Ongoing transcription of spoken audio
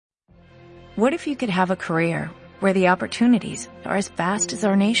What if you could have a career where the opportunities are as vast as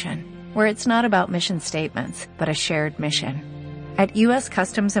our nation, where it's not about mission statements, but a shared mission? At U.S.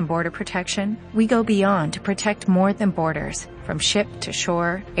 Customs and Border Protection, we go beyond to protect more than borders. From ship to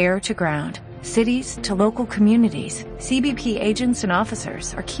shore, air to ground, cities to local communities, CBP agents and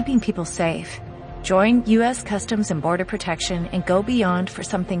officers are keeping people safe. Join U.S. Customs and Border Protection and go beyond for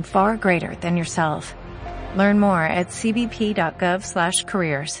something far greater than yourself. Learn more at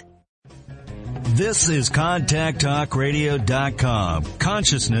cbp.gov/careers. This is ContactTalkRadio.com.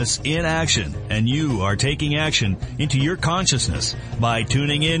 Consciousness in action. And you are taking action into your consciousness by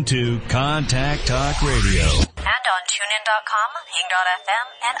tuning into Contact Talk Radio. And on TuneIn.com,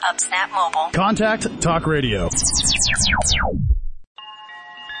 Ping.fm, and UpSnap Mobile. Contact Talk Radio.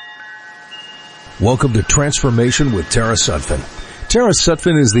 Welcome to Transformation with Tara Sutphen. Tara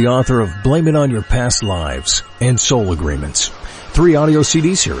Sutphen is the author of Blame It on Your Past Lives and Soul Agreements. 3 audio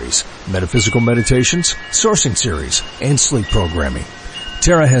CD series, metaphysical meditations, sourcing series, and sleep programming.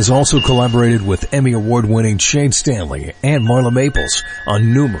 Tara has also collaborated with Emmy Award-winning Shane Stanley and Marla Maples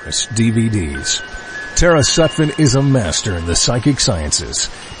on numerous DVDs. Tara Sutphen is a master in the psychic sciences.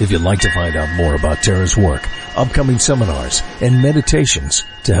 If you'd like to find out more about Tara's work, upcoming seminars, and meditations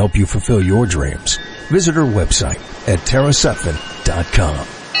to help you fulfill your dreams, visit her website at tarasutphen.com.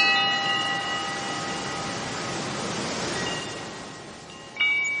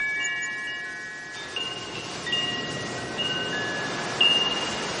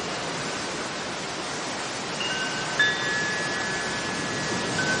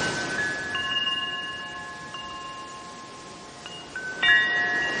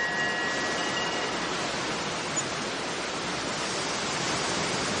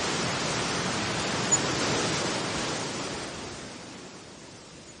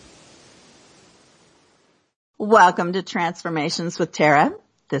 Welcome to Transformations with Tara.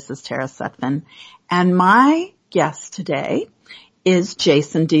 This is Tara Sutphen. And my guest today is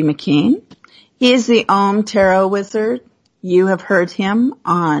Jason D. McKean. He is the Om Tarot Wizard. You have heard him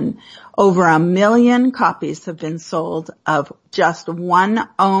on over 1 million copies have been sold of just one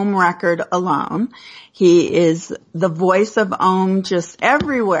Om record alone. He is the voice of Om just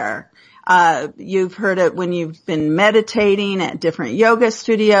everywhere. You've heard it when you've been meditating at different yoga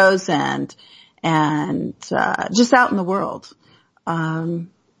studios and just out in the world.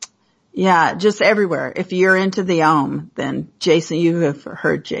 Just everywhere. If you're into the Om, then Jason, you have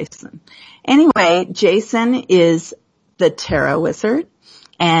heard Jason. Anyway, Jason is the Tarot Wizard,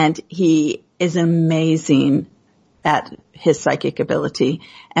 and he is amazing at his psychic ability.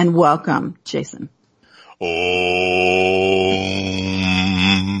 And welcome, Jason. Good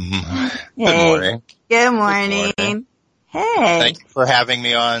morning. Good morning. Hey. Thank you for having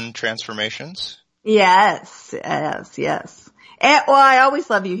me on Transformations. Yes. And, well, I always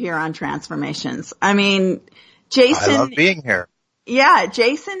love you here on Transformations. I mean, Jason. I love being here. Yeah,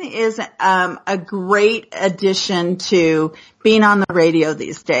 Jason is a great addition to being on the radio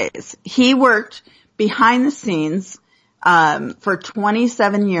these days. He worked behind the scenes for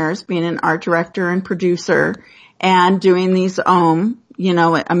 27 years, being an art director and producer and doing these Om,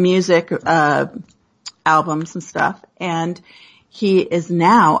 music albums and stuff. And he is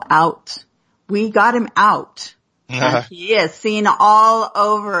now out. We got him out. And he is seen all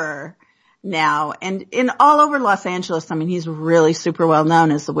over now and all over Los Angeles. I mean, he's really super well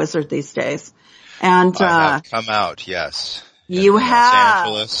known as the wizard these days. And I have come out, yes. You have. Los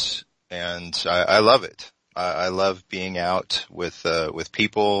Angeles, and I love it. I love being out with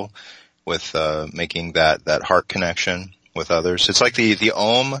people, with making that heart connection with others. It's like the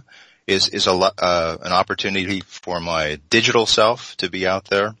Om is an opportunity for my digital self to be out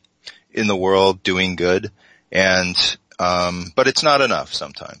there in the world doing good. And, but it's not enough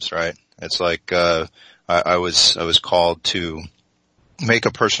sometimes, right? It's like, I was called to make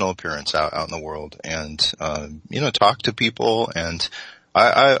a personal appearance out in the world and, talk to people. And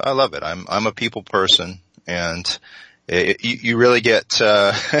I love it. I'm a people person, and you really get,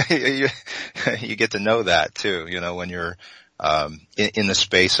 you get to know that too, when you're, in the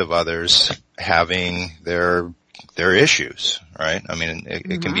space of others having their issues, right? I mean,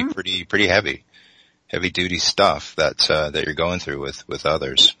 it can be pretty heavy duty stuff that you're going through with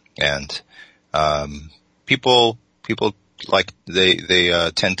others. And, people like,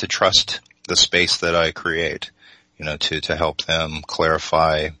 they tend to trust the space that I create, to help them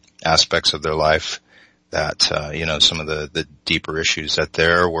clarify aspects of their life that, some of the deeper issues that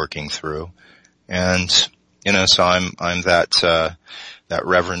they're working through. And, so I'm that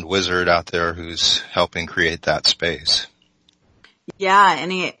reverend wizard out there who's helping create that space. Yeah,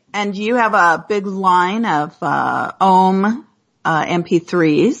 and you have a big line of Om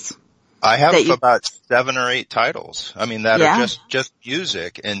MP3s. I have about 7 or 8 titles. I mean, that are just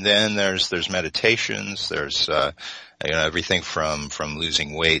music. And then there's meditations. There's, everything from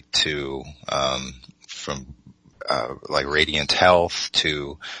losing weight to, like radiant health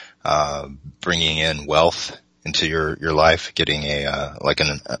to, bringing in wealth into your life, getting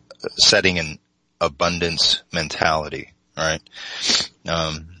setting an abundance mentality, right?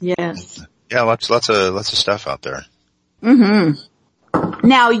 Yes. Yeah, lots of stuff out there. Mm-hmm.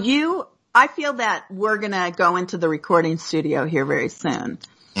 Now I feel that we're gonna go into the recording studio here very soon.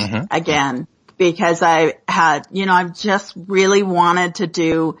 Mm-hmm. Again, because I've just really wanted to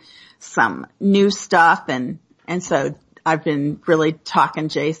do some new stuff and so I've been really talking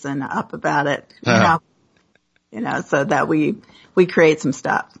Jason up about it, so that we create some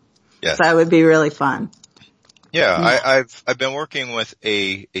stuff. Yes. So it would be really fun. Yeah, I've been working with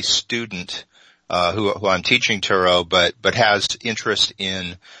a student, who I'm teaching tarot, but has interest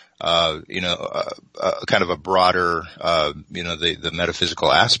in, kind of a broader, the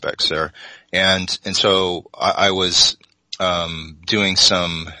metaphysical aspects there. And so I was, doing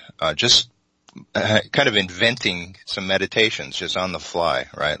some, just kind of inventing some meditations just on the fly,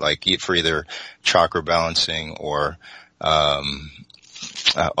 right? Like for either chakra balancing or,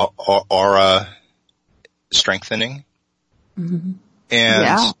 aura strengthening. Mm-hmm.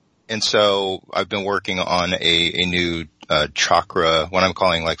 And so I've been working on a new, chakra, what I'm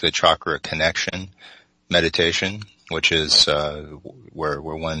calling like the chakra connection meditation, which is, where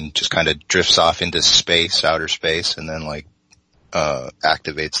one just kind of drifts off into space, outer space, and then like,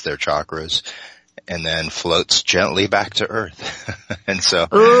 activates their chakras and then floats gently back to earth. And so.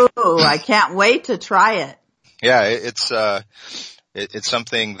 Ooh, I can't wait to try it. Yeah, it's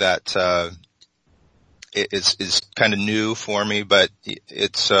something that, is kind of new for me, but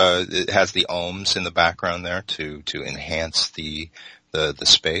it has the ohms in the background there to enhance the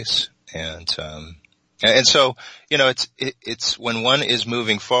space. And so, it's when one is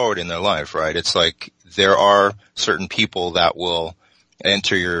moving forward in their life, right? It's like there are certain people that will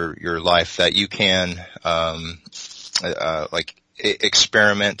enter your life that you can,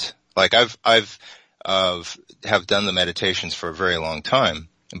 experiment. Like I've have done the meditations for a very long time,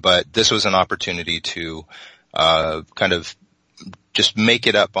 but this was an opportunity to, kind of just make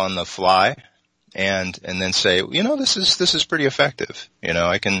it up on the fly and then say, this is pretty effective.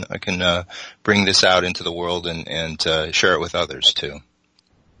 I can bring this out into the world and share it with others too.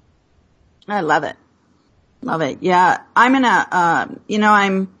 I love it. Love it. Yeah. I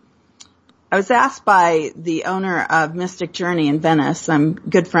was asked by the owner of Mystic Journey in Venice, I'm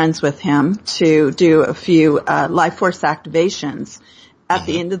good friends with him, to do a few, life force activations at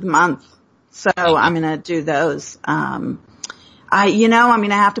the end of the month. So I'm going to do those. I'm going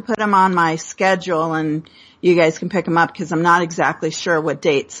to have to put them on my schedule and you guys can pick them up because I'm not exactly sure what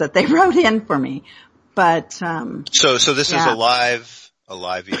dates that they wrote in for me. But, so this is a live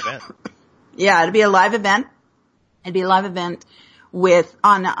event. Yeah, it'd be a live event. It'd be a live event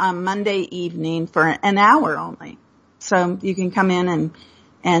on a Monday evening for an hour only. So you can come in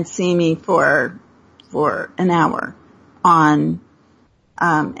and see me for an hour on,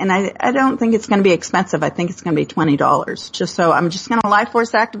 and I don't think it's going to be expensive. I think it's going to be $20. I'm just going to life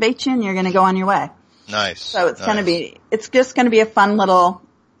force activate you and you're going to go on your way. Nice. So it's just going to be a fun little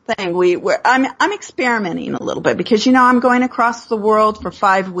thing. I'm experimenting a little bit because, I'm going across the world for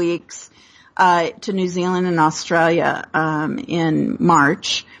 5 weeks. To New Zealand and Australia, in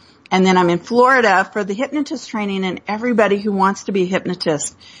March. And then I'm in Florida for the hypnotist training and everybody who wants to be a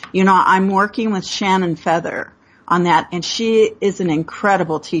hypnotist. I'm working with Shannon Feather on that and she is an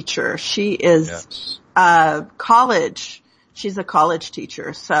incredible teacher. She is, she's a college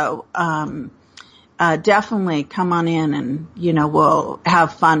teacher. So, definitely come on in and, we'll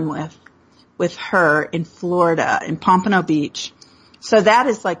have fun with her in Florida, in Pompano Beach. So that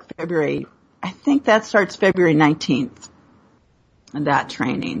is like I think that starts February 19th, that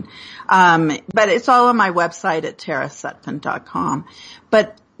training. But it's all on my website at terasutphen.com.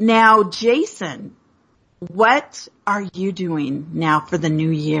 But now, Jason, what are you doing now for the new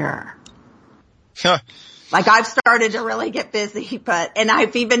year? Huh. Like I've started to really get busy, and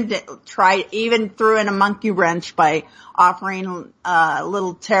I've even threw in a monkey wrench by offering,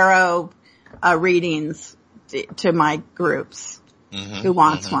 little tarot, readings to my groups. Mm-hmm, who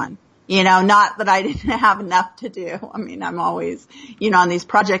wants one? Not that I didn't have enough to do. I mean, I'm always, on these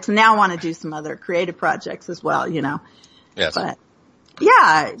projects and now I want to do some other creative projects as well, Yes. But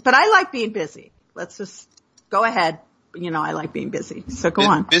I like being busy. Let's just go ahead. I like being busy. So go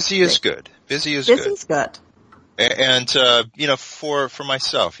on. Busy is good. Busy is good. And, for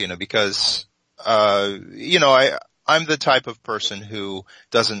myself, because, I'm I'm the type of person who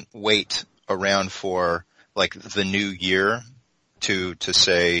doesn't wait around for like the new year to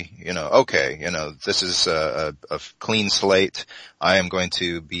say, okay, this is a clean slate. I am going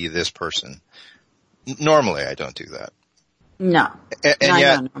to be this person. Normally I don't do that. No.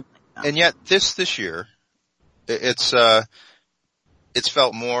 And yet this year, it's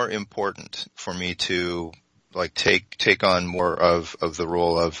felt more important for me to like take on more of the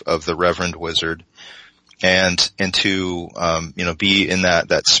role of the Reverend Wizard and to, be in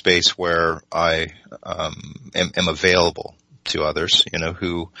that space where I, am available to others,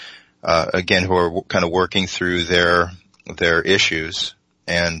 who are kind of working through their issues.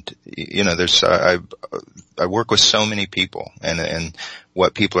 And, I work with so many people and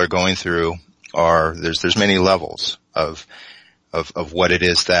what people are going through there's many levels of what it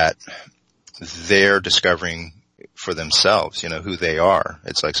is that they're discovering for themselves, who they are.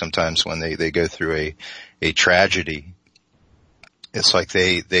 It's like sometimes when they go through a tragedy, it's like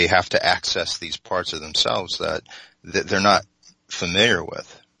they have to access these parts of themselves that they're not familiar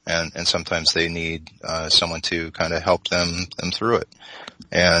with. And sometimes they need, someone to kind of help them through it.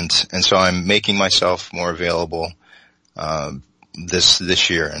 And so I'm making myself more available, this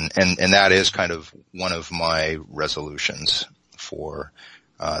year. And that is kind of one of my resolutions for,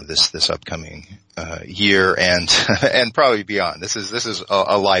 this upcoming, year and probably beyond. This is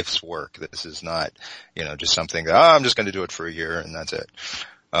a life's work. This is not, just something that, I'm just going to do it for a year and that's it.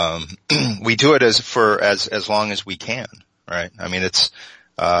 We do it as long as we can, right? I mean,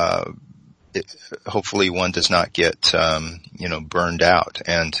 hopefully one does not get, burned out.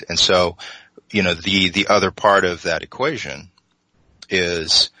 And so, the other part of that equation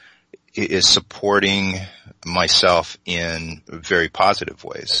is supporting myself in very positive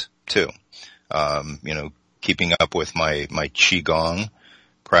ways too. Keeping up with my Qigong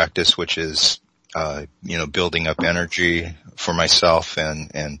practice, which is, building up energy for myself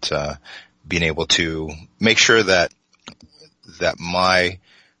and being able to make sure that my,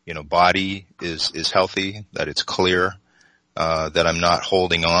 body is healthy, that it's clear, that I'm not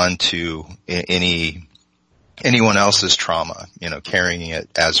holding on to anyone else's trauma, carrying it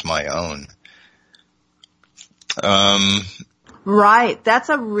as my own. Right. That's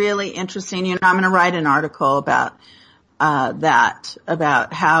a really interesting, I'm going to write an article about how,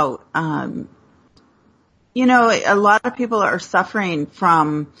 a lot of people are suffering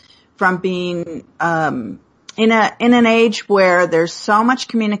from being, in an age where there's so much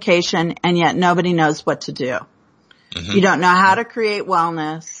communication and yet nobody knows what to do. Mm-hmm. You don't know how to create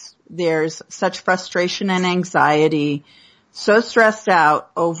wellness. There's such frustration and anxiety, so stressed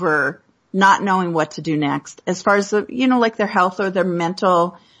out over not knowing what to do next as far as like their health or their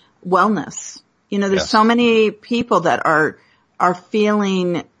mental wellness. There's so many people that are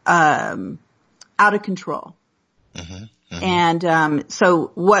feeling, out of control. Mm-hmm. And,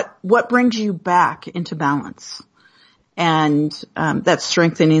 so what brings you back into balance? And, that's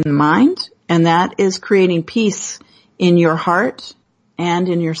strengthening the mind, and that is creating peace in your heart and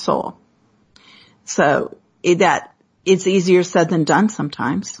in your soul. So it's easier said than done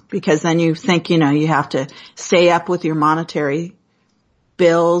sometimes, because then you think, you have to stay up with your monetary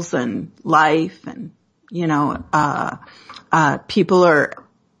bills and life and, people are,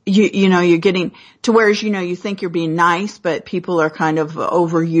 you're getting to where, you think you're being nice, but people are kind of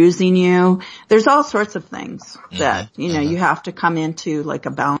overusing you. There's all sorts of things that, you have to come into like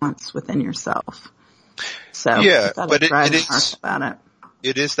a balance within yourself. So yeah, but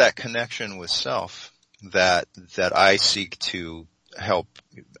it is that connection with self that I seek to help,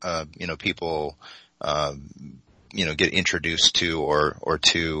 people, get introduced to or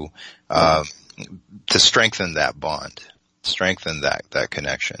to strengthen that bond. Strengthen that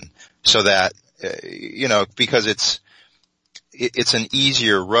connection so that, because it's an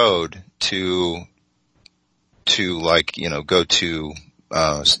easier road to like, go to,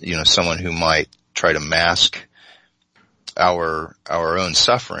 someone who might try to mask our own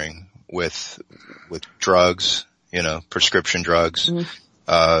suffering with drugs, prescription drugs,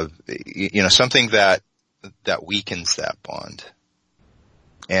 mm-hmm. Something that weakens that bond.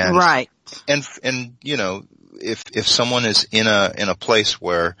 And, right. And, if someone is in a place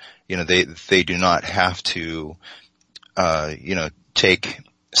where, they do not have to, take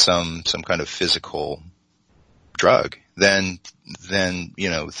some kind of physical drug, then,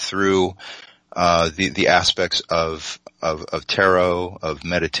 through, the aspects of tarot, of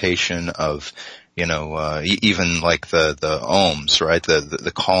meditation, of, even like the ohms, right?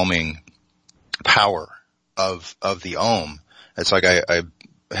 The calming power of the ohm. It's like I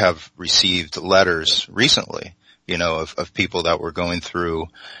have received letters recently, of people that were going through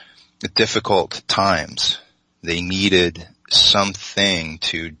difficult times, they needed something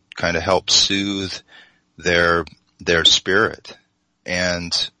to kind of help soothe their spirit.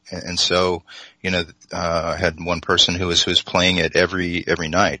 And so, I had one person who was playing it every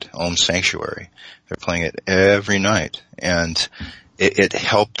night, Om Sanctuary. They're playing it every night, and it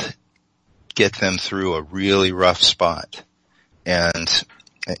helped get them through a really rough spot. And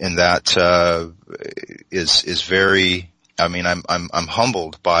that, is very, I'm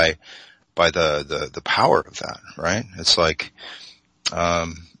humbled by the power of that, right? It's like,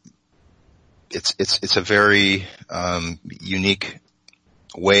 it's a very, unique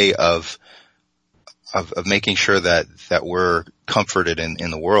way of making sure that we're comforted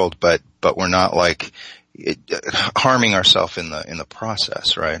in the world, but we're not like harming ourselves in the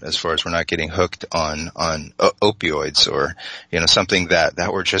process, right? As far as we're not getting hooked on opioids or, something that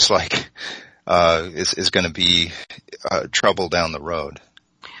we're just like, is going to be, trouble down the road.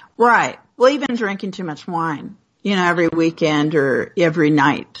 Right. Well, even drinking too much wine, every weekend or every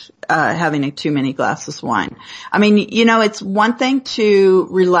night, having too many glasses of wine. It's one thing to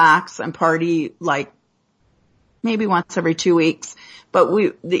relax and party like maybe once every 2 weeks, but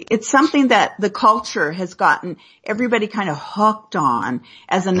it's something that the culture has gotten everybody kind of hooked on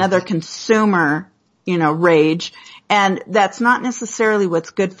as another consumer, rage. And that's not necessarily what's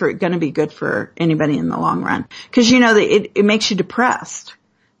going to be good for anybody in the long run. Cause it makes you depressed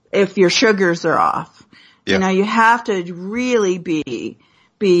if your sugars are off. Yeah. You have to really be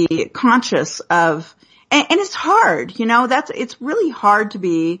conscious of, and it's hard, it's really hard to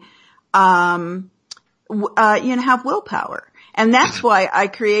be, have willpower. And that's why I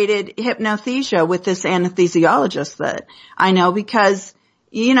created Hypnothesia with this anesthesiologist that I know, because,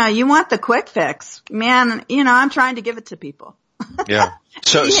 you want the quick fix. Man, I'm trying to give it to people. Yeah.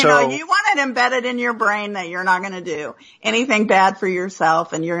 So you want it embedded in your brain that you're not going to do anything bad for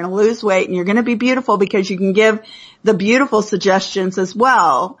yourself, and you're going to lose weight, and you're going to be beautiful, because you can give the beautiful suggestions as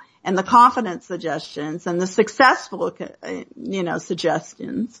well, and the confident suggestions, and the successful,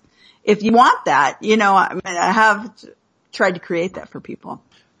 suggestions. If you want that, I have tried to create that for people.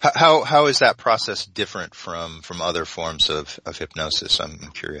 How is that process different from other forms of hypnosis? I'm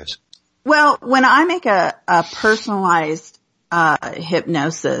curious. Well, when I make a personalized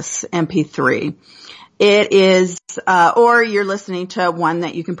hypnosis MP3, it is, or you're listening to one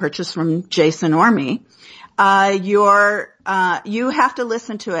that you can purchase from Jason or me, you have to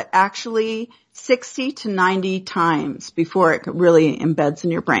listen to it actually 60 to 90 times before it really embeds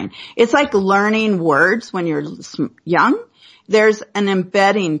in your brain. It's like learning words when you're young. There's an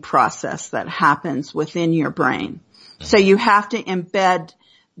embedding process that happens within your brain. So you have to embed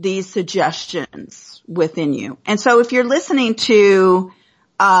these suggestions within you. And so if you're listening to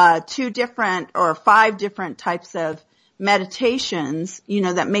 2 different or 5 different types of meditations,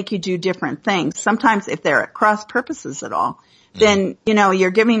 that make you do different things, sometimes if they're at cross purposes at all, then,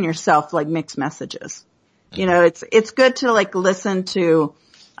 you're giving yourself like mixed messages. It's good to like listen to,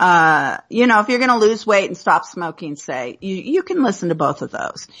 if you're going to lose weight and stop smoking, say, you can listen to both of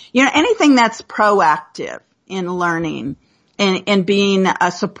those. Anything that's proactive in learning and being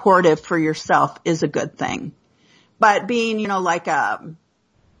supportive for yourself is a good thing. But being, like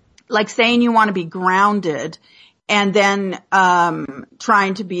saying you want to be grounded and then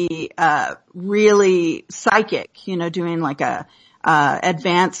trying to be really psychic, doing like a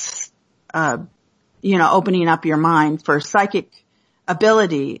advanced opening up your mind for psychic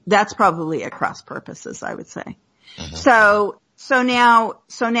ability, that's probably at cross purposes, I would say. Mm-hmm. So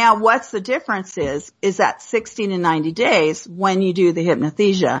now what's the difference is that 60 to 90 days when you do the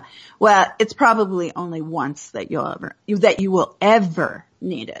hypnothesia, well, it's probably only once that you will ever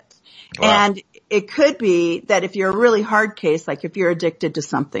need it. Wow. And it could be that if you're a really hard case, like if you're addicted to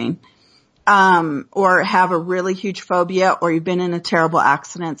something, or have a really huge phobia, or you've been in a terrible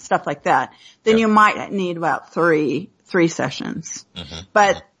accident, stuff like that, then you might need about three sessions. Mm-hmm.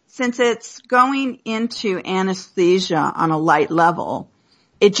 But since it's going into anesthesia on a light level,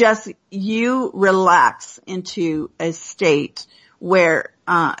 you relax into a state where,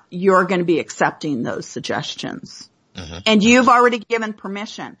 you're going to be accepting those suggestions. Mm-hmm. And you've already given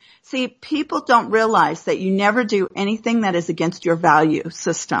permission. See, people don't realize that you never do anything that is against your value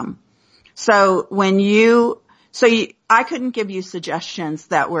system. So I couldn't give you suggestions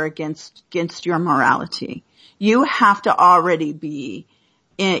that were against your morality. You have to already be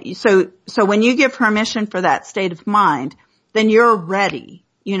so when you give permission for that state of mind, then you're ready.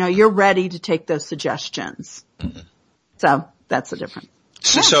 You're ready to take those suggestions. Mm-hmm. So that's the difference.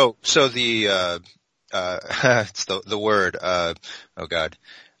 So the it's the word, oh God,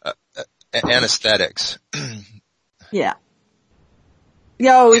 anesthetics. Yeah.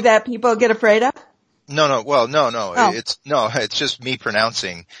 That people get afraid of? No. Well, no. Oh. It's just me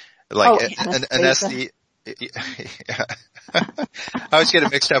pronouncing like Anastasia. Yeah. I always get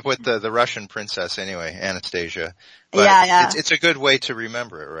it mixed up with the Russian princess anyway, Anastasia. But Yeah. it's a good way to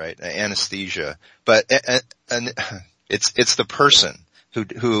remember it, right? Anesthesia. But and it's the person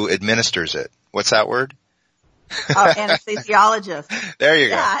who administers it. What's that word? Oh, anesthesiologist. There you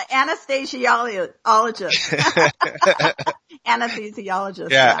go. Yeah, anesthesiologist.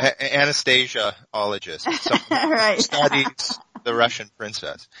 Anesthesiologist. Yeah, anesthesiologist. Right. Studies the Russian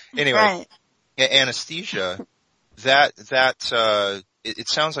princess. Anyway, Right. anesthesia, it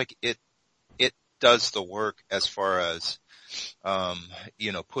sounds like it does the work as far as,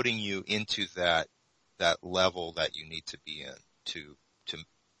 putting you into that level that you need to be in to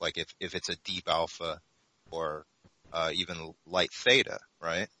like if it's a deep alpha or, even light theta,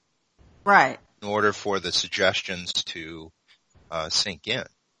 right? Right. In order for the suggestions to, sink in.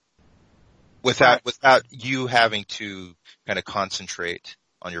 Without you having to kind of concentrate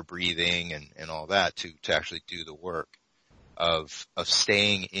on your breathing and all that to actually do the work of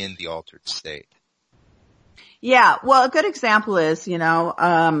staying in the altered state. Yeah. Well, a good example is,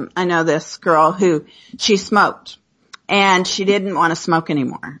 I know this girl who she smoked and she didn't want to smoke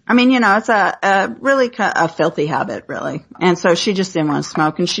anymore. I mean, it's a really a filthy habit, really. And so she just didn't want to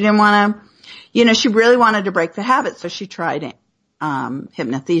smoke and she didn't want to, she really wanted to break the habit. So she tried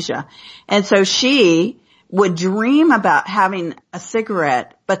hypnothesia. And so she would dream about having a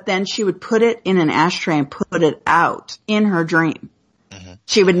cigarette, but then she would put it in an ashtray and put it out in her dream. Mm-hmm.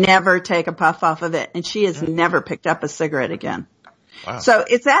 She would never take a puff off of it, and she has never picked up a cigarette again. Wow. So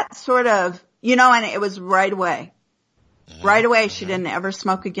it's that sort of, and it was right away. Mm-hmm. Right away, she didn't ever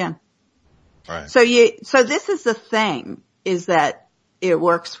smoke again. Right. So this is the thing, is that it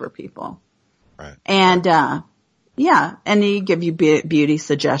works for people. Right. And, and they give you beauty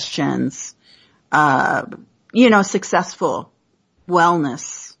suggestions, successful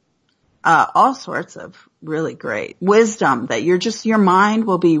wellness, all sorts of really great wisdom that your mind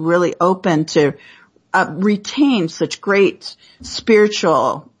will be really open to, retain such great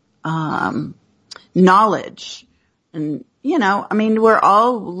spiritual, knowledge. And, we're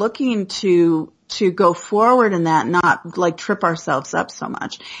all looking to go forward in that, not like trip ourselves up so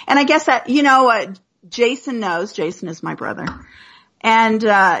much. And I guess that, Jason knows, Jason is my brother. And,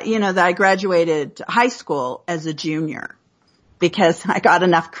 that I graduated high school as a junior because I got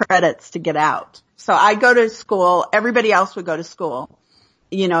enough credits to get out. So I'd go to school. Everybody else would go to school,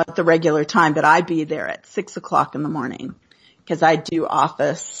 at the regular time, but I'd be there at 6:00 in the morning because I do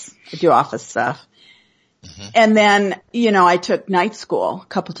office stuff. Mm-hmm. And then, I took night school a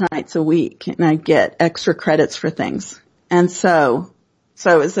couple nights a week and I'd get extra credits for things. And so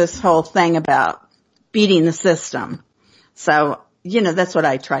it was this whole thing about beating the system. So, that's what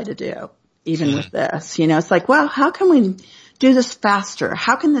I try to do, even with this. It's like, well, how can we do this faster?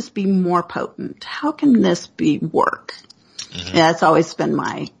 How can this be more potent? How can this work? Mm-hmm. Yeah, it's always been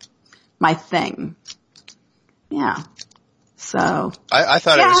my thing. Yeah. So. I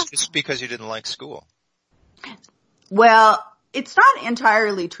thought it was just because you didn't like school. Well, it's not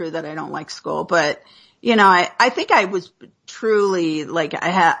entirely true that I don't like school, but, I think I was truly like,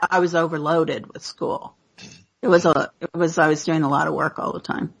 I was overloaded with school. I was doing a lot of work all the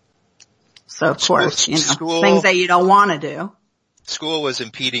time. So of course, things that you don't want to do. School was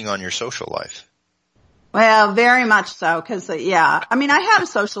impeding on your social life. Well, very much so, cause I had a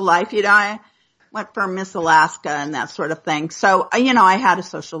social life, I went for Miss Alaska and that sort of thing. So, I had a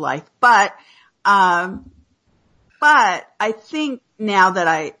social life, but I think now that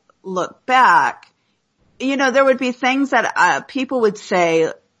I look back, there would be things that, people would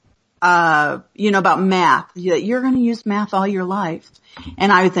say, about math. You're going to use math all your life.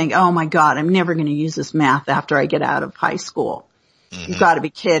 And I would think, oh my God, I'm never going to use this math after I get out of high school. Mm-hmm. You've got to be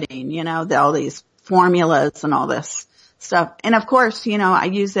kidding, all these formulas and all this stuff. And of course, I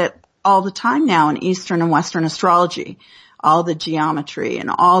use it all the time now in Eastern and Western astrology, all the geometry and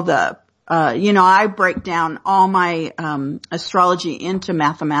all the, I break down all my, astrology into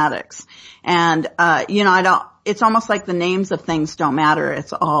mathematics. And, it's almost like the names of things don't matter.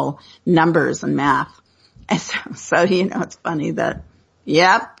 It's all numbers and math. And so it's funny that,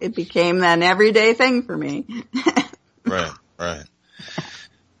 it became an everyday thing for me. Right.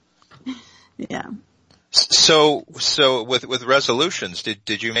 Yeah. So with resolutions,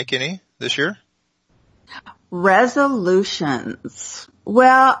 did you make any this year? Resolutions.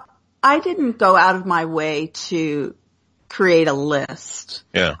 Well, I didn't go out of my way to create a list.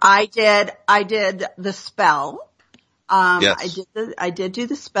 Yeah. I did the spell. Yes. I did do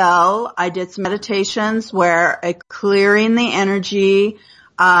the spell. I did some meditations where clearing the energy,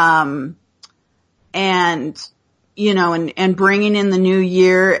 and bringing in the new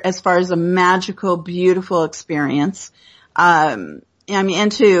year as far as a magical, beautiful experience. I'm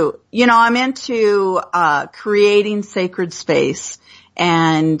into creating sacred space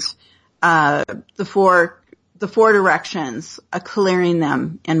and, the four directions, clearing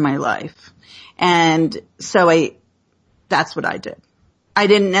them in my life. And so that's what I did. I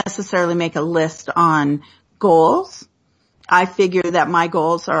didn't necessarily make a list on goals. I figure that my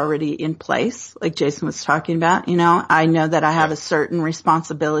goals are already in place, like Jason was talking about. I know that I have a certain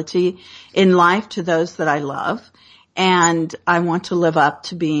responsibility in life to those that I love, and I want to live up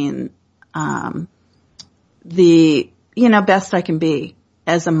to being the best I can be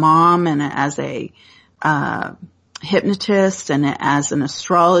as a mom and as a hypnotist and as an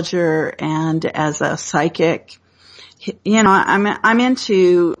astrologer and as a psychic. I'm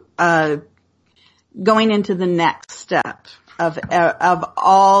into going into the next step of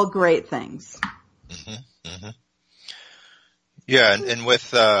all great things. Yeah, and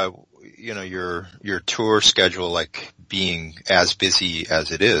with your tour schedule, like being as busy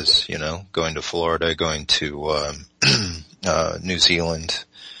as it is, going to Florida, going to New Zealand.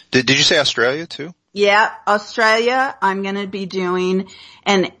 Did you say Australia too? Yeah, Australia. I'm going to be doing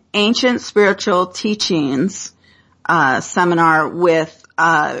an ancient spiritual teachings seminar with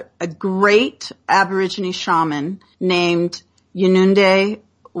a great Aborigine shaman named Yanunde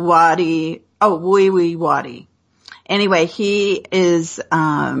Wadi, Wee Wadi. Anyway, he is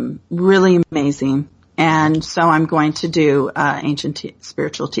really amazing. And so I'm going to do ancient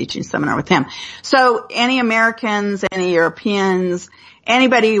spiritual teaching seminar with him. So any Americans, any Europeans,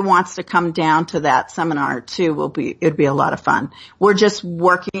 anybody who wants to come down to that seminar too it'd be a lot of fun. We're just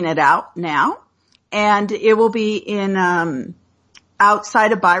working it out now, and it will be in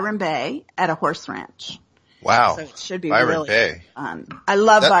outside of Byron Bay at a horse ranch. Wow. So it should be Byron really Bay. fun. I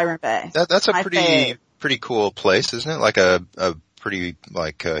love Byron Bay. That's a pretty cool place, isn't it? Like a pretty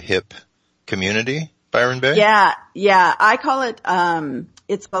hip community, Byron Bay? Yeah. I call it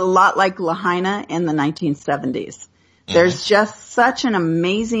it's a lot like Lahaina in the 1970s. There's just such an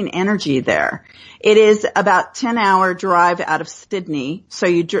amazing energy there. It is about 10-hour drive out of Sydney, so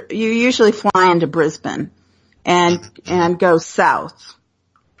you usually fly into Brisbane and go south,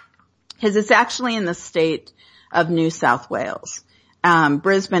 because it's actually in the state of New South Wales.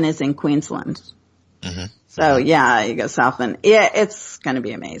 Brisbane is in Queensland. So yeah, you go south, and it's going to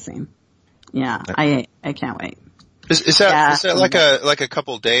be amazing. Yeah, I can't wait. Is that like a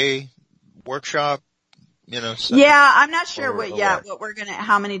couple day workshop? Yeah, I'm not sure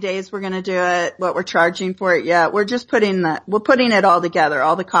how many days we're gonna do it, what we're charging for it yet. We're just putting it all together.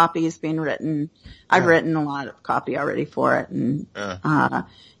 All the copy is being written. I've written a lot of copy already for it, and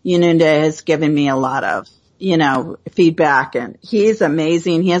Yanunde has given me a lot of feedback, and he's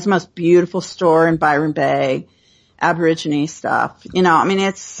amazing. He has the most beautiful store in Byron Bay, Aborigine stuff.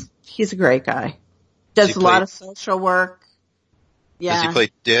 He's a great guy. Does a lot of social work. Yeah. Does he play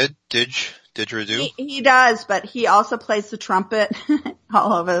didgeridoo? He does, but he also plays the trumpet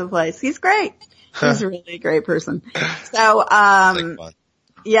all over the place. He's great. He's really a great person. So,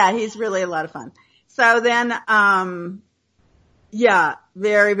 yeah, he's really a lot of fun. So then,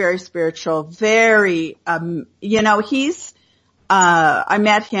 very, very spiritual, very, he's, I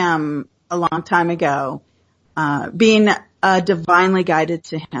met him a long time ago, being divinely guided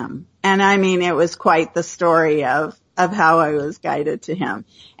to him. And it was quite the story of how I was guided to him.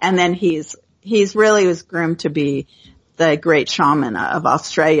 And then he's really was groomed to be the great shaman of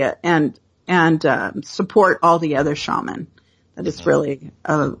Australia and support all the other shaman. That is really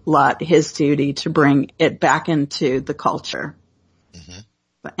a lot his duty to bring it back into the culture.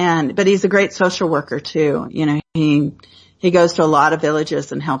 But he's a great social worker too. He goes to a lot of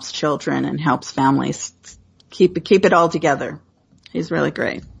villages and helps children and helps families keep it all together. He's really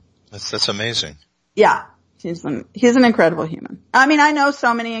great. That's amazing. Yeah. He's an incredible human. I know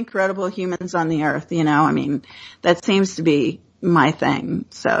so many incredible humans on the earth, that seems to be my thing.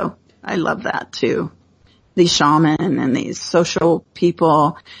 So I love that too. These shaman and these social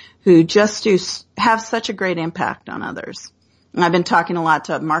people who just have such a great impact on others. And I've been talking a lot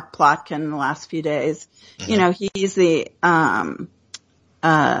to Mark Plotkin in the last few days. He's the,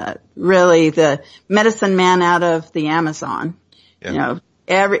 really the medicine man out of the Amazon. Yeah.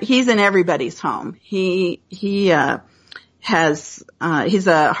 He's in everybody's home. He's a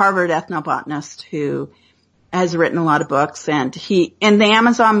Harvard ethnobotanist who has written a lot of books, and the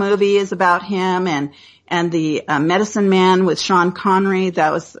Amazon movie is about him, and the Medicine Man with Sean Connery,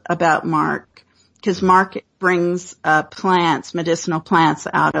 that was about Mark, because Mark brings medicinal plants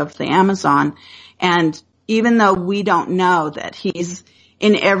out of the Amazon, and even though we don't know that he's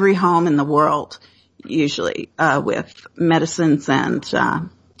in every home in the world, usually, with medicines and,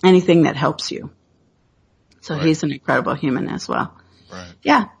 anything that helps you. So he's an incredible human as well. Right.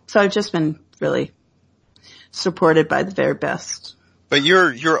 Yeah. So I've just been really supported by the very best. But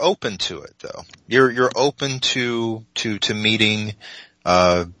you're open to it though. You're open to meeting,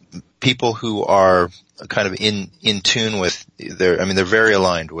 people who are kind of in tune with they're very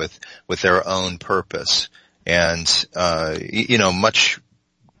aligned with their own purpose. And, much,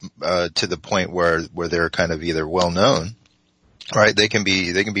 to the point where they're kind of either well known, right? They can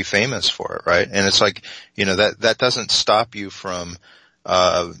be famous for it, right? And it's like, that doesn't stop you from,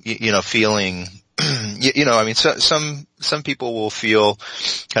 feeling, some people will feel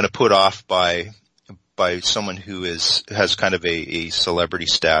kind of put off by someone who has kind of a celebrity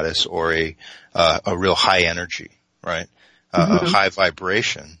status or a real high energy, right? A high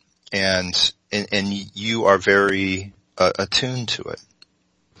vibration. And you are very attuned to it.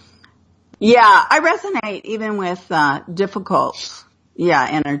 Yeah, I resonate even with difficult,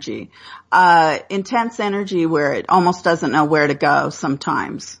 energy. Intense energy where it almost doesn't know where to go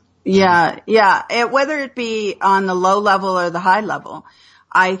sometimes. Yeah. Whether it be on the low level or the high level,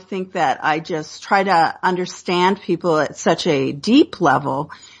 I think that I just try to understand people at such a deep level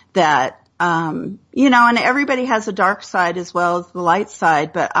that, and everybody has a dark side as well as the light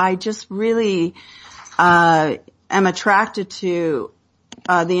side, but I just really, am attracted to,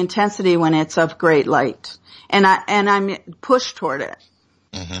 the intensity when it's of great light. And I'm pushed toward it.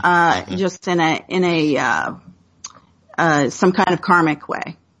 Just in a some kind of karmic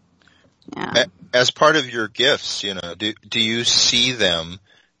way. Yeah. As part of your gifts, do you see them,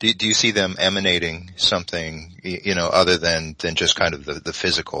 do you see them emanating something, other than just kind of the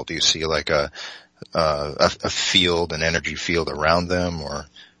physical? Do you see like a field, an energy field around them, or?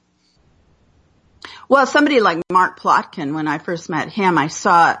 Well, somebody like Mark Plotkin, when I first met him, I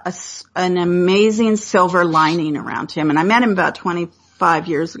saw an amazing silver lining around him, and I met him about 25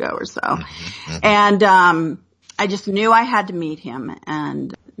 years ago or so. And, I just knew I had to meet him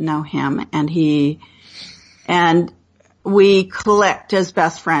and know him, and we clicked as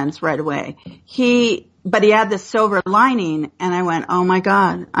best friends right away. But he had this silver lining, and I went, oh my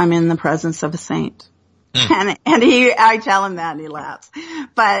God, I'm in the presence of a saint. And I tell him that and he laughs.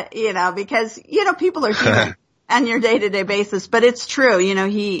 But, because, people are human on your day-to-day basis, but it's true.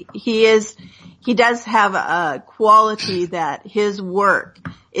 He does have a quality that his work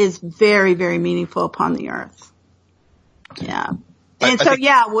is very, very meaningful upon the earth. Yeah. And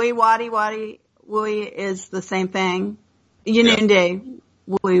wui wadi wui is the same thing. Yununde,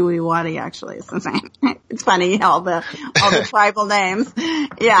 wui wadi actually is the same. It's funny, all the tribal names.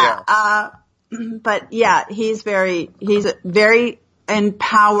 Yeah. But yeah, he's very and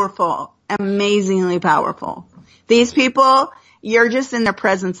powerful, amazingly powerful. These people, you're just in their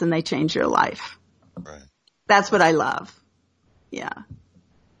presence and they change your life. Right. That's what I love. Yeah.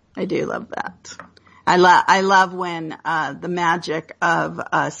 I do love that. I love when, the magic of,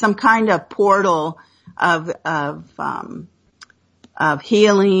 some kind of portal of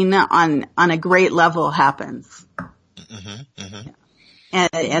healing on a great level happens.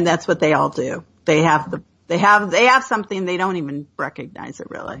 And that's what they all do. They have something, they don't even recognize it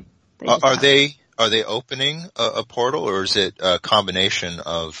really. Are they opening a portal, or is it a combination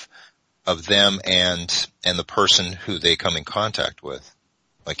of them and the person who they come in contact with,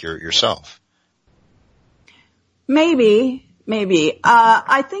 like yourself? Maybe.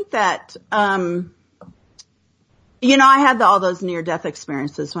 I think that, I had all those near-death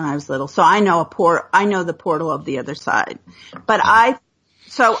experiences when I was little, so I know the portal of the other side. But I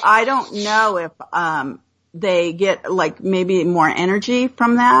don't know if, they get like maybe more energy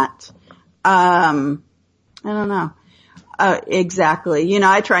from that. I don't know. Exactly.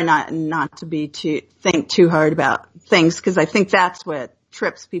 I try not to think too hard about things, because I think that's what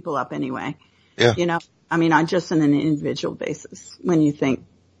trips people up anyway. Yeah. On just on an individual basis when you think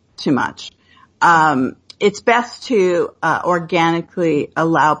too much. It's best to, organically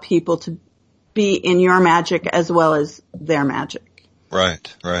allow people to be in your magic as well as their magic.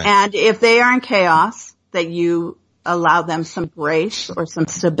 Right. And if they are in chaos, that you allow them some grace or some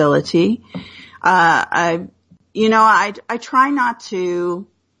stability. I try not to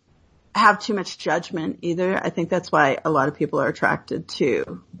have too much judgment either. I think that's why a lot of people are attracted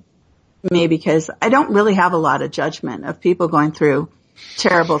to me, because I don't really have a lot of judgment of people going through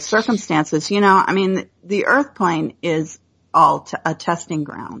terrible circumstances. The earth plane is all a testing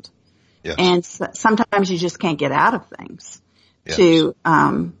ground. Yes. And sometimes you just can't get out of things. Yes.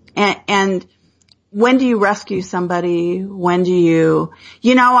 And when do you rescue somebody? When do you,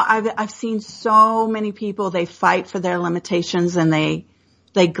 I've seen so many people, they fight for their limitations and they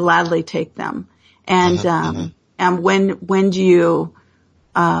gladly take them. And, and when do you,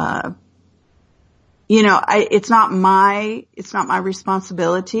 it's not my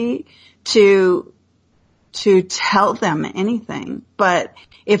responsibility to tell them anything, but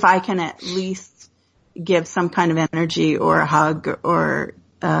if I can at least give some kind of energy or a hug or,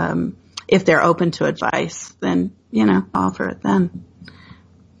 if they're open to advice, then, offer it then.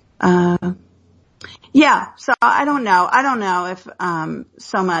 So I don't know if,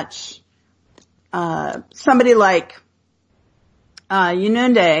 so much, somebody like,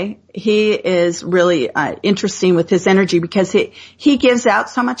 Yununde, he is really, interesting with his energy because he gives out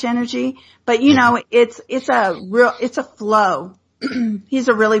so much energy, but it's a flow. He's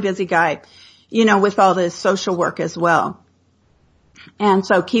a really busy guy, with all this social work as well. And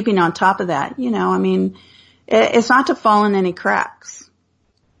so keeping on top of that, it's not to fall in any cracks.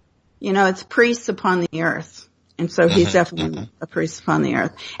 It's priests upon the earth. And so he's definitely a priest upon the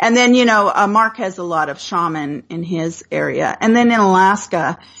earth. And then, Mark has a lot of shaman in his area. And then in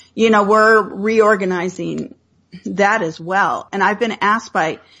Alaska, we're reorganizing that as well. And I've been asked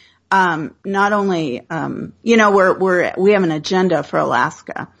by, not only, we have an agenda for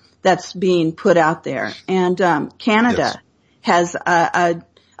Alaska that's being put out there. And, Canada has a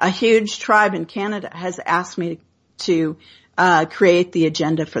huge tribe in Canada has asked me to, create the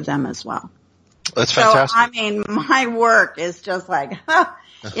agenda for them as well. That's fantastic. So, my work is just like,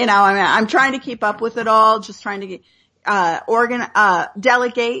 I'm trying to keep up with it all, just trying to get,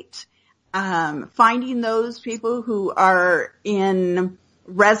 delegate, finding those people who are in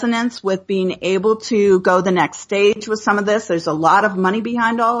resonance with being able to go the next stage with some of this. There's a lot of money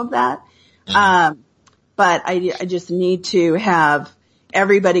behind all of that. But I just need to have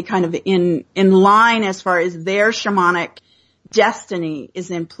everybody kind of in line as far as their shamanic destiny is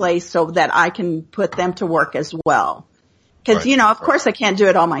in place so that I can put them to work as well. Cause, of course I can't do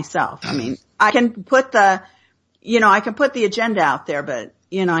it all myself. I can put the agenda out there, but,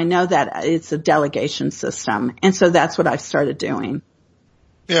 I know that it's a delegation system. And so that's what I've started doing.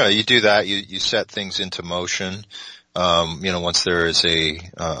 Yeah, you do that. You set things into motion, once there is a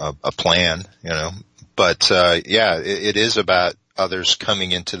plan, but, it is about others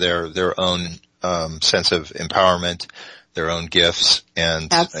coming into their own, sense of empowerment, their own gifts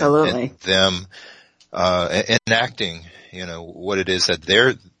and, absolutely. and them, enacting, what it is that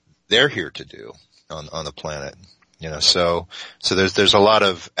they're here to do on the planet, so there's a lot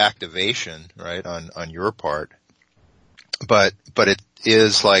of activation, right, on your part, but it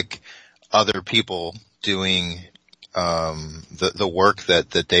is like other people doing, the work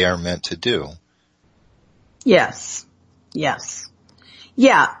that they are meant to do. Yes. Yeah.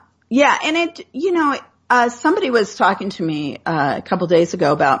 And it, somebody was talking to me a couple days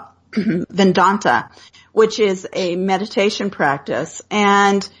ago about Vedanta, which is a meditation practice,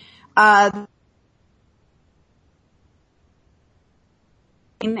 and I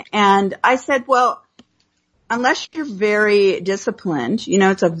said, well, unless you're very disciplined,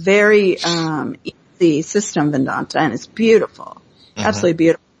 it's a very easy system, Vedanta, and it's beautiful, absolutely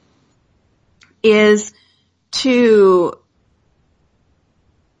beautiful, is to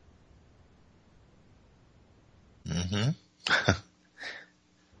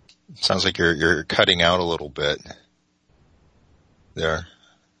Sounds like you're cutting out a little bit there.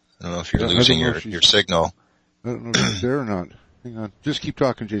 I don't know if you're losing your signal. I don't know if she's there or not. Hang on. Just keep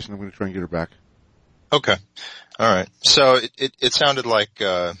talking, Jason. I'm going to try and get her back. Okay. All right. So it sounded like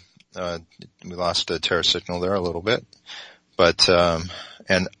we lost the Terra signal there a little bit, but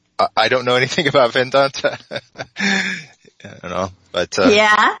and I don't know anything about Vedanta. But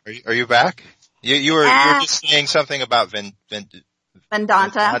yeah. Are you back? You were just saying something about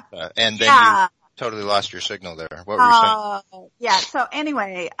Vedanta, and then you totally lost your signal there. What were you saying? Yeah. So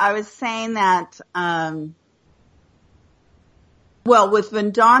anyway, I was saying that, with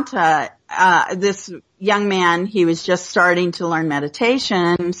Vedanta, this young man, he was just starting to learn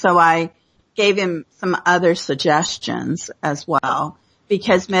meditation, so I gave him some other suggestions as well,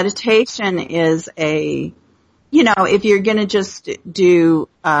 because meditation is if you're gonna just do,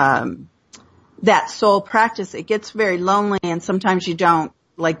 that soul practice, it gets very lonely and sometimes you don't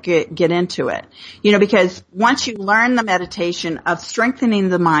get into it. Because once you learn the meditation of strengthening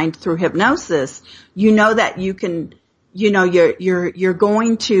the mind through hypnosis, that you can, you're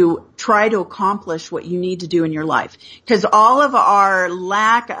going to try to accomplish what you need to do in your life. Cause all of our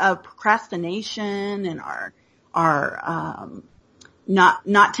lack of procrastination and our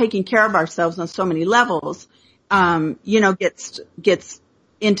not taking care of ourselves on so many levels, gets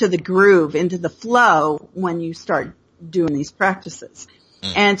into the groove, into the flow when you start doing these practices.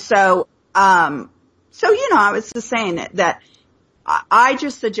 And so, I was just saying that I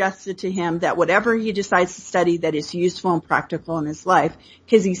just suggested to him that whatever he decides to study that is useful and practical in his life,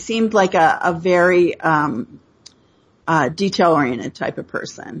 because he seemed like a very detail-oriented type of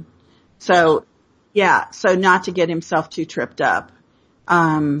person. So, so not to get himself too tripped up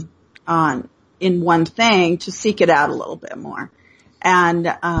in one thing, to seek it out a little bit more. And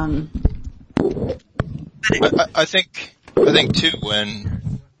I think too,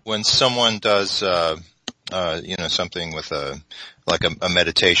 when someone does something with a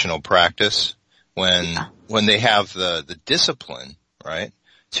meditational practice, when they have the discipline, right,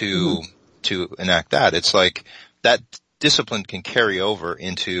 to enact that, it's like that discipline can carry over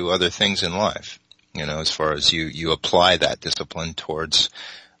into other things in life, as far as you apply that discipline towards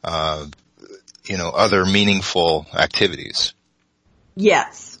other meaningful activities.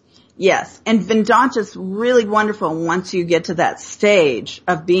 Yes. And Vedanta's really wonderful once you get to that stage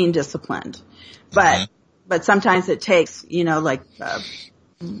of being disciplined. But sometimes it takes,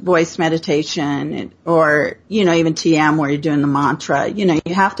 voice meditation or, even TM where you're doing the mantra. You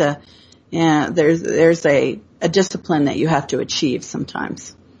have to, there's a discipline that you have to achieve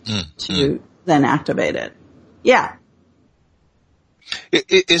sometimes to then activate it. Yeah.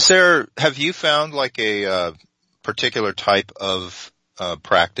 Have you found like a particular type of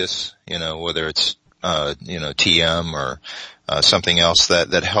practice, whether it's TM or something else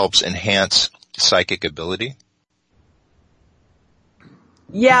that helps enhance psychic ability?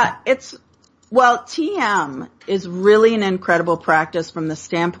 Yeah, TM is really an incredible practice from the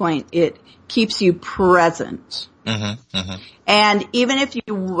standpoint it keeps you present. And even if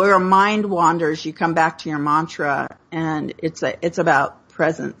your mind wanders, you come back to your mantra, and it's about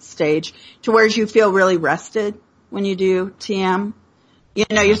present stage, to where you feel really rested when you do TM.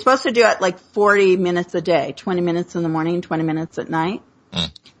 You're supposed to do it like 40 minutes a day, 20 minutes in the morning, 20 minutes at night,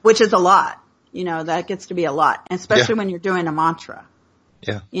 which is a lot. That gets to be a lot, especially when you're doing a mantra.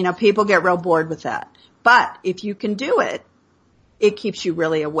 Yeah. People get real bored with that. But if you can do it, it keeps you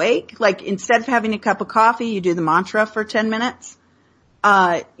really awake. Like instead of having a cup of coffee, you do the mantra for 10 minutes.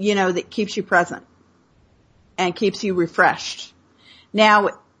 That keeps you present and keeps you refreshed. Now,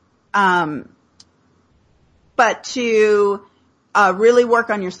 but to really work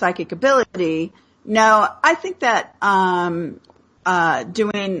on your psychic ability, no, I think that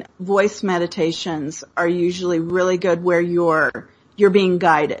doing voice meditations are usually really good where you're being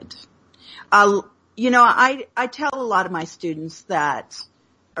guided. I tell a lot of my students that,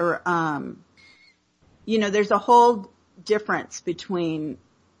 there's a whole difference between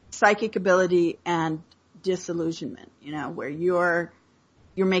psychic ability and disillusionment, where you're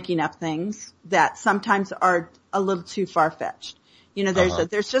making up things that sometimes are a little too far-fetched.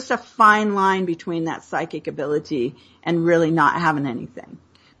 There's just a fine line between that psychic ability and really not having anything.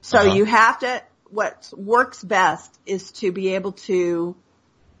 So you have to, what works best is to be able to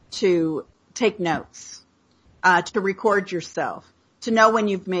take notes, to record yourself, to know when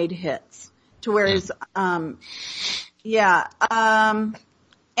you've made hits, to whereas, and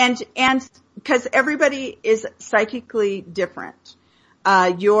because everybody is psychically different.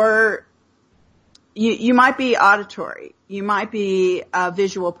 You might be auditory. You might be a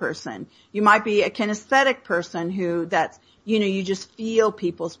visual person. You might be a kinesthetic person you just feel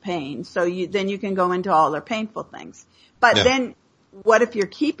people's pain. So then you can go into all their painful things. But then what if you're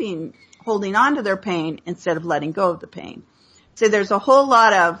holding on to their pain instead of letting go of the pain? So there's a whole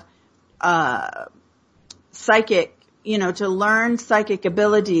lot of, psychic, to learn psychic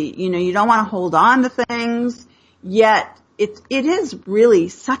ability. You don't want to hold on to things, yet it is really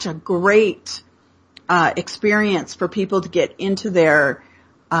such a great experience for people to get into their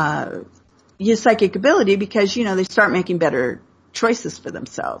psychic ability, because they start making better choices for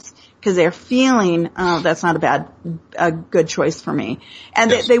themselves because they're feeling, that's not a good choice for me, and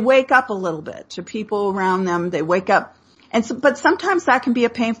they wake up a little bit to people around them. They wake up, but sometimes that can be a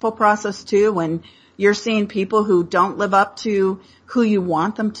painful process too, when you're seeing people who don't live up to who you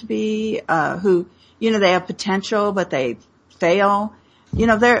want them to be, who they have potential but they fail.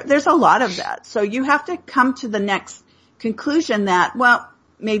 There's a lot of that. So you have to come to the next conclusion that, well,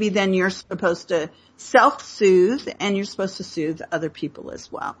 maybe then you're supposed to self-soothe and you're supposed to soothe other people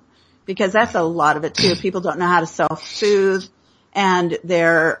as well. Because that's a lot of it too. People don't know how to self-soothe, and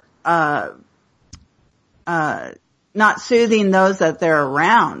they're, not soothing those that they're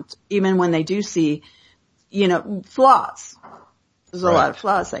around, even when they do see, flaws. There's a lot of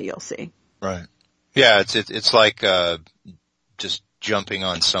flaws that you'll see. Right. Yeah, it's like, just jumping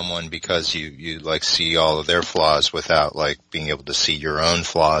on someone because you like see all of their flaws without like being able to see your own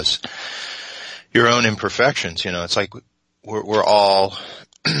flaws, your own imperfections. It's like we're all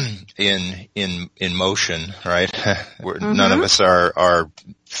in motion, right? None of us are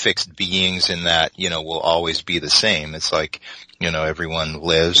fixed beings in that, we'll always be the same. It's like, everyone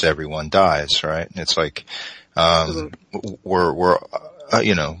lives, everyone dies, right? It's like, we're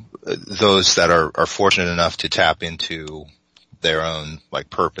those that are fortunate enough to tap into their own like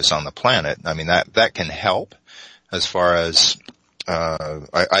purpose on the planet. I mean, that can help as far as,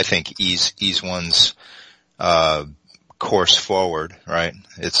 I think ease one's, course forward, right?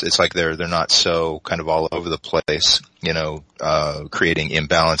 It's like they're not so kind of all over the place, creating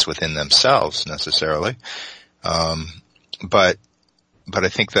imbalance within themselves necessarily. But I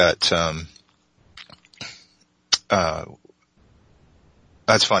think that,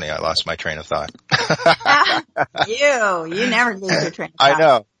 that's funny. I lost my train of thought. You never lose your train of thought. I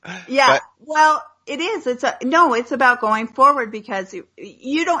know. Yeah. Well, it is. It's about going forward because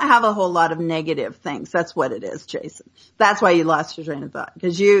you don't have a whole lot of negative things. That's what it is, Jason. That's why you lost your train of thought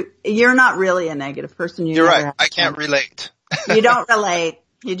because you're not really a negative person. You're right. I can't relate. You don't relate.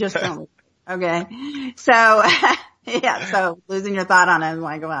 You just don't. Okay. So, yeah. So losing your thought on it, I'm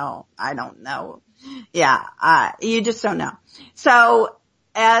like, well, I don't know. Yeah. You just don't know. So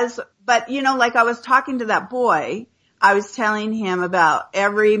but like I was talking to that boy, I was telling him about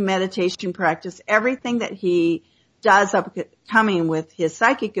every meditation practice, everything that he does coming with his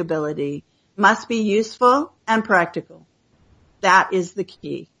psychic ability must be useful and practical. That is the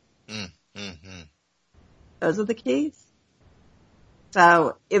key. Mm-hmm. Those are the keys.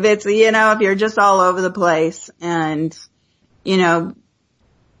 So if it's, if you're just all over the place and,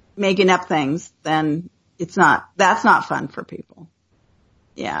 making up things, then that's not fun for people.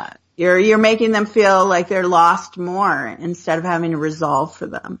 Yeah. You're making them feel like they're lost more instead of having a resolve for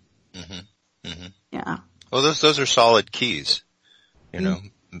them. Mm-hmm. Mm-hmm. Yeah. Well, those are solid keys.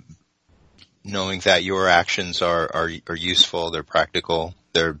 Knowing that your actions are useful, they're practical,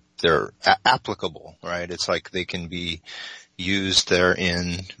 they're applicable, right? It's like they can be used there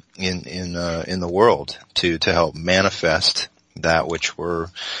in the world to help manifest that which we're,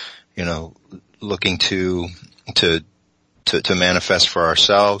 looking to manifest for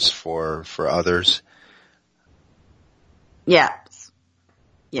ourselves, for others. Yes.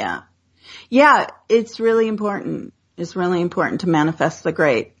 Yeah. Yeah. It's really important. It's really important to manifest the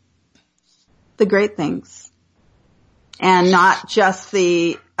great things and not just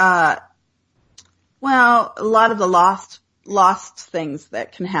a lot of the lost things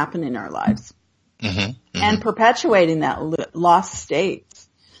that can happen in our lives. Mm-hmm. Mm-hmm. And perpetuating that lost state.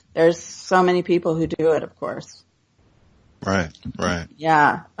 There's so many people who do it, of course. Right.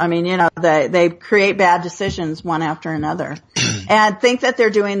 Yeah. I mean, they create bad decisions one after another and think that they're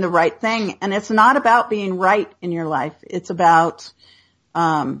doing the right thing. And it's not about being right in your life. It's about,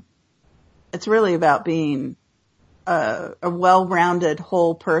 it's really about being a well-rounded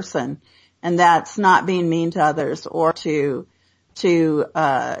whole person. And that's not being mean to others or to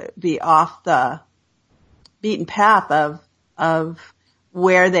be off the beaten path of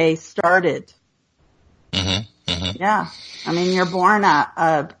where they started. Mm-hmm. Mm-hmm. Yeah. I mean, you're born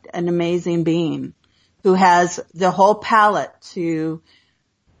an amazing being who has the whole palette to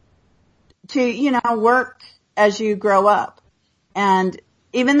work as you grow up. And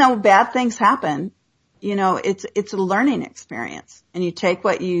even though bad things happen, it's a learning experience and you take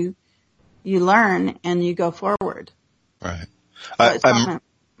what you learn and you go forward. Right.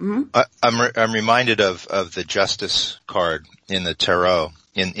 I'm reminded of the Justice card in the tarot,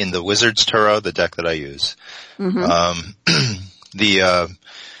 in the Wizard's Tarot, the deck that I use. Mm-hmm.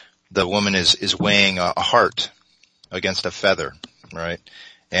 The woman is weighing a heart against a feather, right?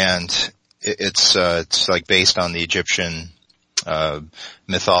 And it's like based on the Egyptian,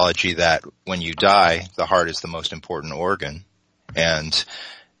 mythology that when you die, the heart is the most important organ. And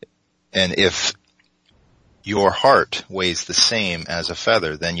if your heart weighs the same as a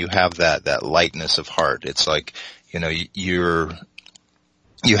feather, then you have that lightness of heart. It's like,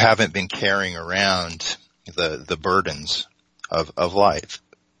 you haven't been carrying around the burdens of life,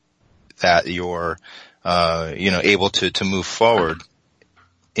 that you're, able to move forward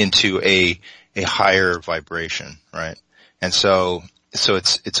into a higher vibration, right? And so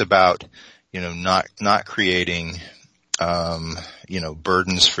it's about, not creating,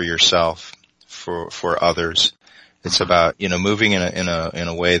 burdens for yourself, for others. It's about, moving in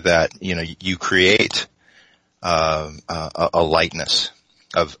a way that, you create, a lightness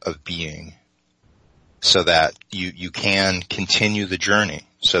of being so that you can continue the journey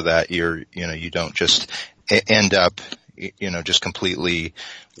so that you don't just end up, just completely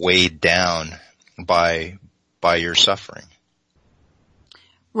weighed down by your suffering.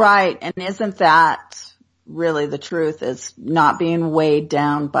 Right. And isn't that really the truth, is not being weighed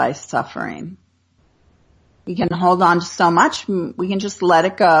down by suffering. We can hold on to so much. We can just let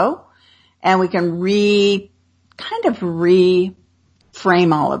it go, and we can reframe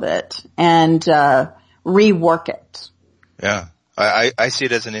all of it and rework it. Yeah. I see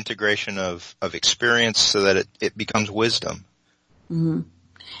it as an integration of experience so that it becomes wisdom. Mm-hmm.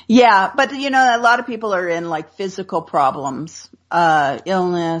 Yeah, but a lot of people are in like physical problems,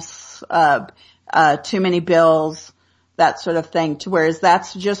 illness, too many bills, that sort of thing, whereas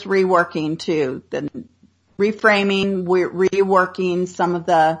that's just reworking too. Then reframing, reworking some of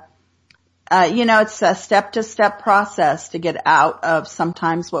the, it's a step-to-step process to get out of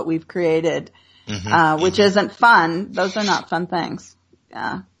sometimes what we've created, which isn't fun. Those are not fun things.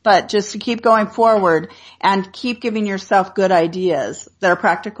 Yeah. But just to keep going forward and keep giving yourself good ideas that are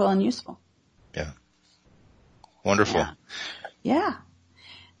practical and useful. Yeah. Wonderful. Yeah.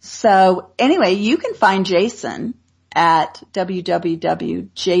 So anyway, you can find Jason at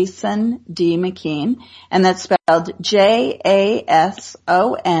www.jasondmckeen, and that's spelled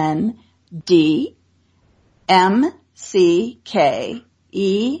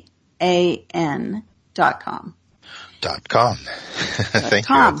JASONDMCKEAN.com. .com. Thank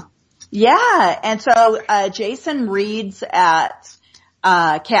you. Yeah. And so, Jason reads at,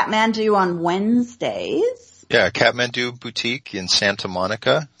 Kathmandu on Wednesdays. Yeah, Kathmandu Boutique in Santa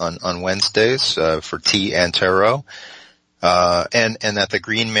Monica on Wednesdays, for tea and tarot. And at the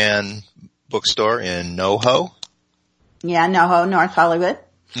Green Man bookstore in NoHo. Yeah, NoHo, North Hollywood.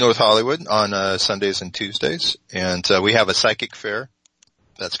 North Hollywood on, Sundays and Tuesdays. And, we have a psychic fair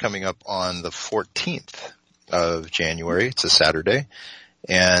that's coming up on the 14th of January. It's a Saturday,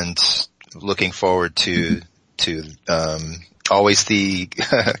 and looking forward to always the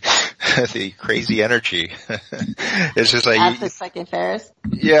the crazy energy. It's just like at the psychic fairs.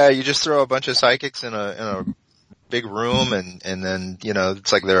 Yeah, you just throw a bunch of psychics in a big room, and then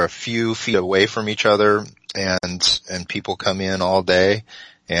it's like they're a few feet away from each other, and people come in all day,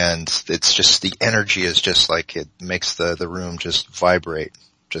 and it's just the energy is just like it makes the room just vibrate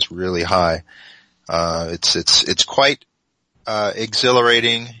just really high. It's quite,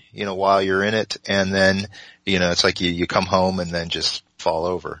 exhilarating, while you're in it. And then, it's like you come home and then just fall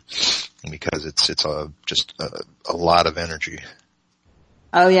over because it's just a lot of energy.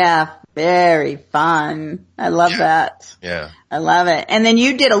 Oh yeah. Very fun. I love that. Yeah. I love it. And then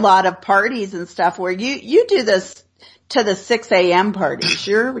you did a lot of parties and stuff where you do this to the 6 a.m. parties.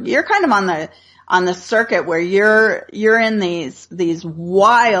 You're kind of on the circuit where you're in these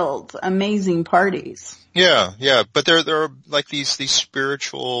wild, amazing parties. Yeah. But there are like these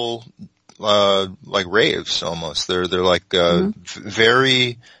spiritual, like raves almost. They're like,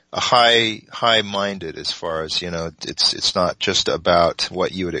 very high-minded as far as, it's not just about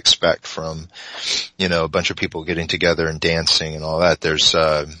what you would expect from, a bunch of people getting together and dancing and all that. There's,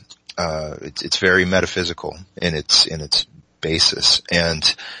 it's very metaphysical in its basis. And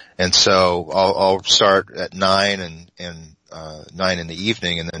so I'll start at 9 and 9 in the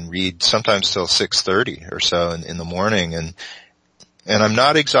evening, and then read sometimes till 6:30 or so in the morning. And I'm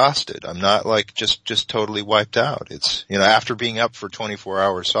not exhausted. I'm not like just totally wiped out. It's, after being up for 24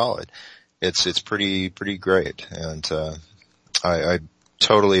 hours solid, it's pretty great. And, I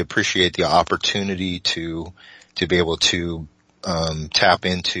totally appreciate the opportunity to be able to, tap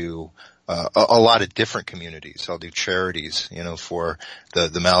into, a lot of different communities. I'll do charities, for the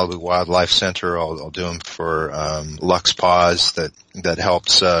Malibu Wildlife Center. I'll do them for, Lux Paws that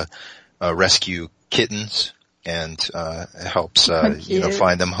helps, rescue kittens and, helps,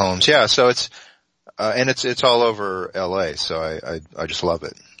 find them homes. Yeah. So it's all over LA. So I just love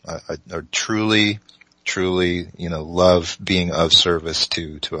it. I truly, love being of service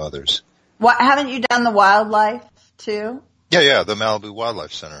to others. What, haven't you done the wildlife too? Yeah, the Malibu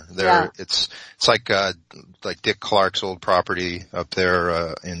Wildlife Center. It's like Dick Clark's old property up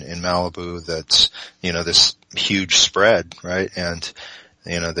there, in Malibu that's, this huge spread, right? And,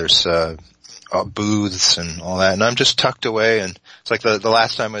 there's, booths and all that. And I'm just tucked away, and it's like the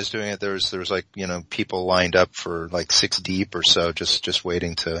last time I was doing it, there was like, people lined up for like 6 deep or so, just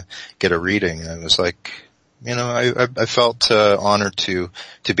waiting to get a reading. And I was like, I felt, honored to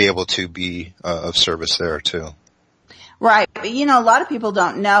be able to be, of service there too. Right. But, a lot of people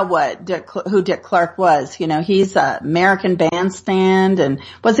don't know who Dick Clark was. He's a American Bandstand, and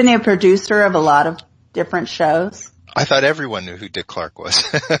wasn't he a producer of a lot of different shows? I thought everyone knew who Dick Clark was.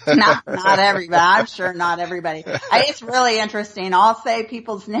 Not everybody. I'm sure not everybody. It's really interesting. I'll say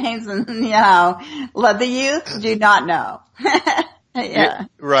people's names and, the youth do not know. Yeah.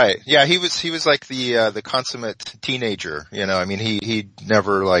 Right. Yeah, he was like the consummate teenager, you know. I mean, he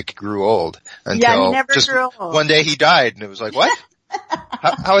never like grew old until he never just grew old. one day he died, and it was like, what?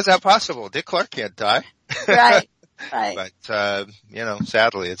 how is that possible? Dick Clark can't die. Right. Right. But, you know,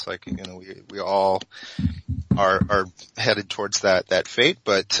 sadly, it's like, you know, we all are headed towards that fate,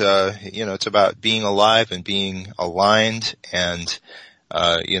 but, you know, it's about being alive and being aligned and,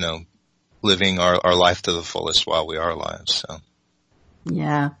 you know, living our life to the fullest while we are alive, so.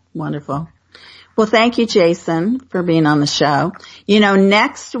 Yeah, wonderful. Well, thank you, Jason, for being on the show. You know,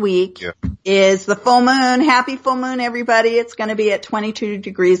 next week is the full moon. Happy full moon, everybody. It's going to be at 22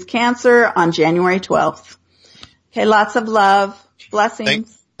 degrees Cancer on January 12th. Okay, lots of love.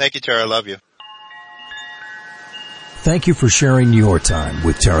 Blessings. Thank you, Tara. I love you. Thank you for sharing your time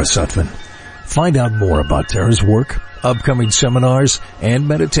with Tara Sutphen. Find out more about Tara's work, upcoming seminars, and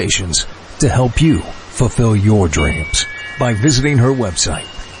meditations to help you fulfill your dreams by visiting her website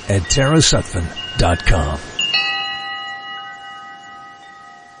at tarasutphen.com.